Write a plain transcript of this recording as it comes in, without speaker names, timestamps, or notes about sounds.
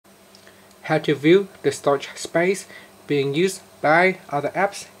how to view the storage space being used by other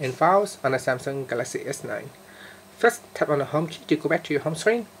apps and files on the Samsung Galaxy S9. First, tap on the home key to go back to your home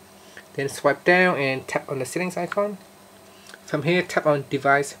screen. Then swipe down and tap on the settings icon. From here, tap on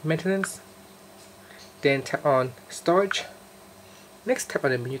device maintenance. Then tap on storage. Next, tap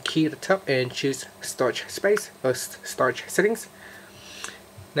on the menu key at the top and choose storage space or storage settings.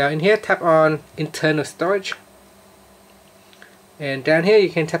 Now in here, tap on internal storage. And down here you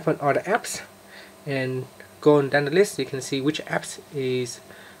can tap on all the apps and go on down the list. You can see which apps is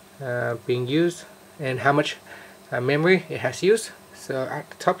being used and how much memory it has used. So at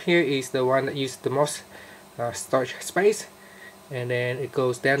the top here is the one that uses the most storage space, and then it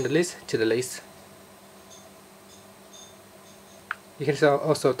goes down the list to the least. You can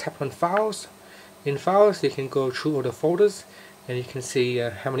also tap on files. In files you can go through all the folders and you can see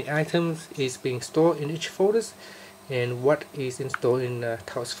how many items is being stored in each folders and what is installed in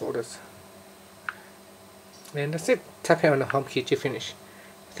those folders. And that's it. Tap here on the home key to finish.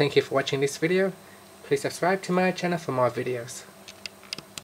 Thank you for watching this video. Please subscribe to my channel for more videos.